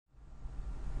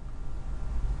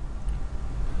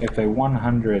If a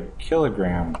 100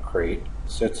 kilogram crate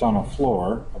sits on a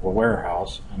floor of a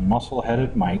warehouse and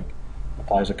muscle-headed Mike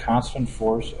applies a constant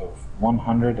force of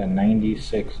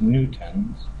 196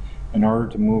 newtons in order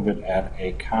to move it at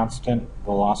a constant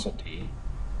velocity,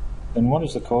 then what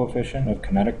is the coefficient of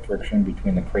kinetic friction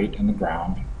between the crate and the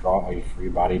ground? Draw a free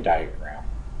body diagram.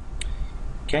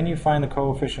 Can you find the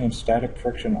coefficient of static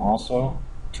friction also?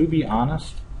 To be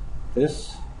honest,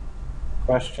 this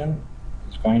question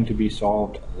is going to be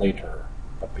solved later.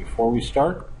 But before we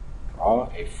start, draw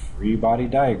a free body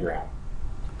diagram.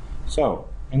 So,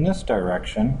 in this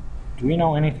direction, do we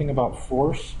know anything about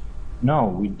force? No,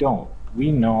 we don't.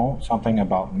 We know something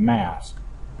about mass,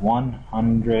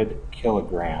 100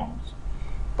 kilograms.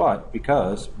 But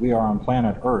because we are on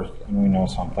planet Earth and we know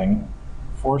something,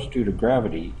 force due to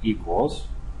gravity equals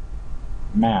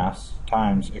mass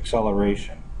times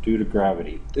acceleration due to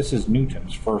gravity. This is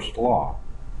Newton's first law.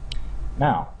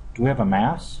 Now, do we have a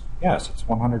mass? Yes, it's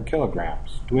 100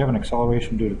 kilograms. Do we have an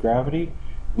acceleration due to gravity?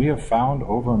 We have found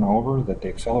over and over that the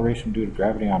acceleration due to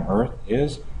gravity on Earth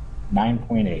is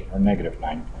 9.8 or negative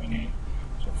 9.8.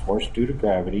 So force due to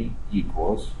gravity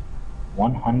equals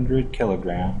 100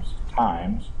 kilograms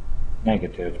times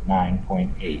negative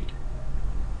 9.8.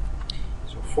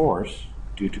 So force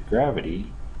due to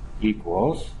gravity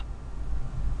equals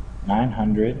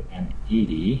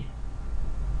 980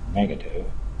 negative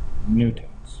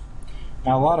newtons.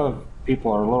 Now a lot of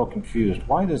people are a little confused.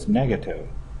 Why this negative?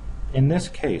 In this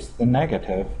case, the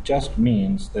negative just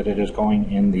means that it is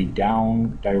going in the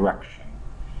down direction.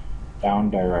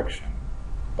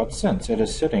 But since it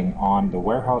is sitting on the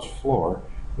warehouse floor,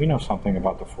 we know something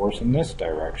about the force in this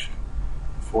direction.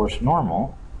 Force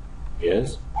normal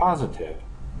is positive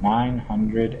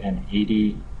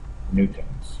 980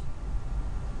 newtons.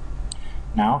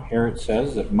 Now here it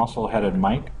says that muscle-headed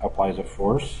Mike applies a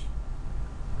force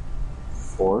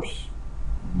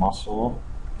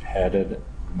muscle-headed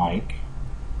Mike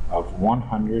of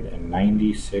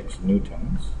 196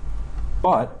 newtons.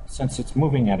 But since it's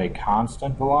moving at a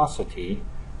constant velocity,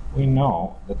 we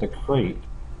know that the crate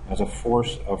has a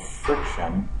force of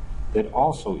friction that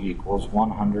also equals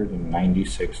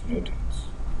 196 newtons.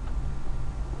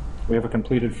 We have a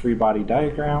completed free body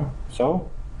diagram, so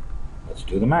let's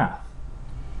do the math.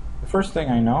 The first thing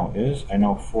I know is I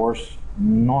know force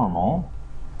normal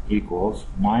equals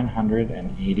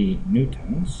 980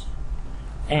 newtons,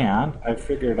 and I've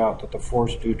figured out that the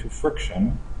force due to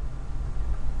friction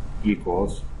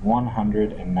equals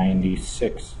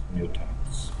 196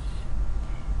 newtons.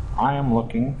 I am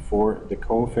looking for the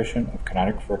coefficient of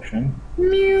kinetic friction,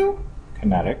 mu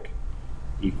kinetic,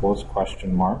 equals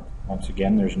question mark. Once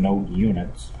again, there's no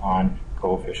units on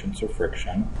coefficients of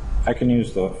friction. I can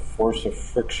use the force of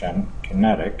friction,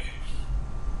 kinetic,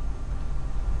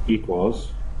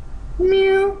 equals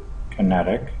mu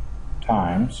kinetic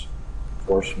times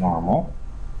force normal.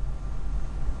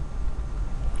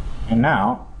 And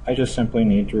now I just simply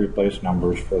need to replace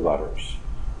numbers for letters.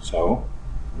 So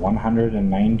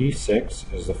 196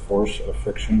 is the force of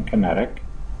friction kinetic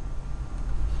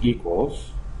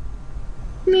equals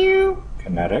mu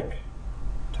kinetic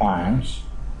times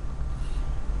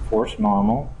force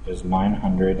normal is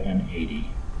 980.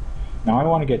 Now I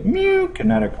want to get mu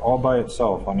kinetic all by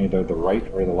itself on either the right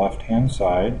or the left hand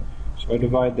side, so I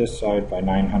divide this side by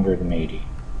 980.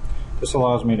 This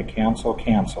allows me to cancel,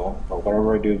 but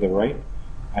whatever I do to the right,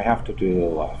 I have to do to the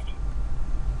left.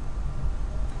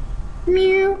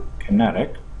 Mu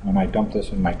kinetic, when I dump this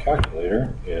in my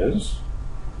calculator, is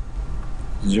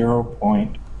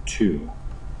 0.2.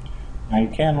 Now you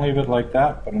can leave it like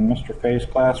that, but in Mr. Fay's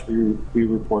class we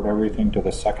report everything to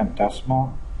the second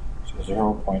decimal, so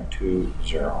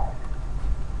 0.20.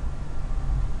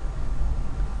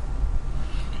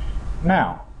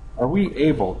 Now, are we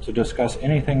able to discuss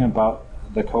anything about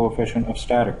the coefficient of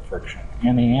static friction?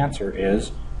 And the answer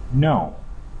is no.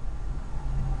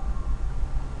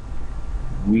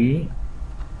 We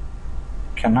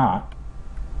cannot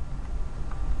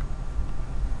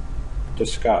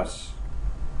discuss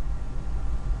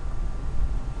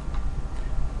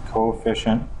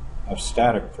coefficient of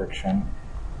static friction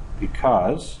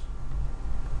because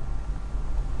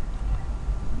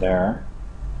there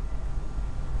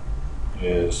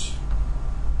is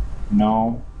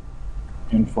no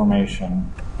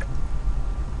information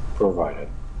provided.